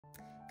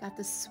Got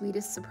the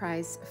sweetest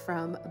surprise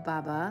from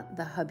Baba,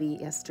 the hubby,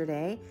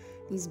 yesterday.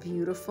 These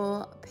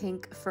beautiful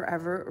pink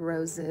forever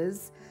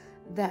roses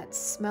that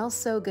smell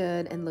so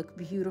good and look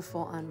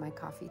beautiful on my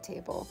coffee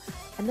table.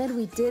 And then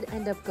we did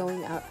end up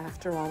going out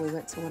after all. We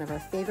went to one of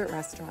our favorite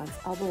restaurants,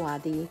 Al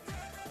Bawadi.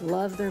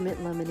 Love their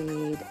mint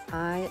lemonade.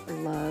 I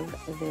love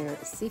their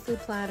seafood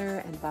platter,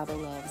 and Baba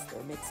loves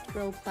their mixed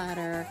grill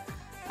platter.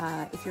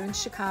 If you're in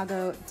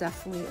Chicago,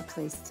 definitely a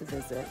place to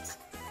visit.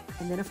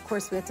 And then, of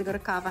course, we had to go to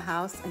Kava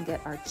House and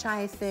get our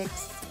chai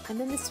fix. And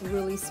then this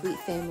really sweet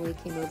family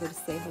came over to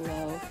say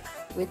hello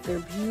with their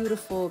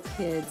beautiful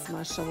kids,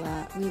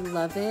 mashallah. We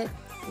love it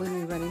when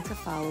we run into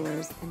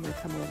followers and they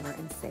come over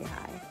and say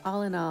hi.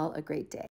 All in all, a great day.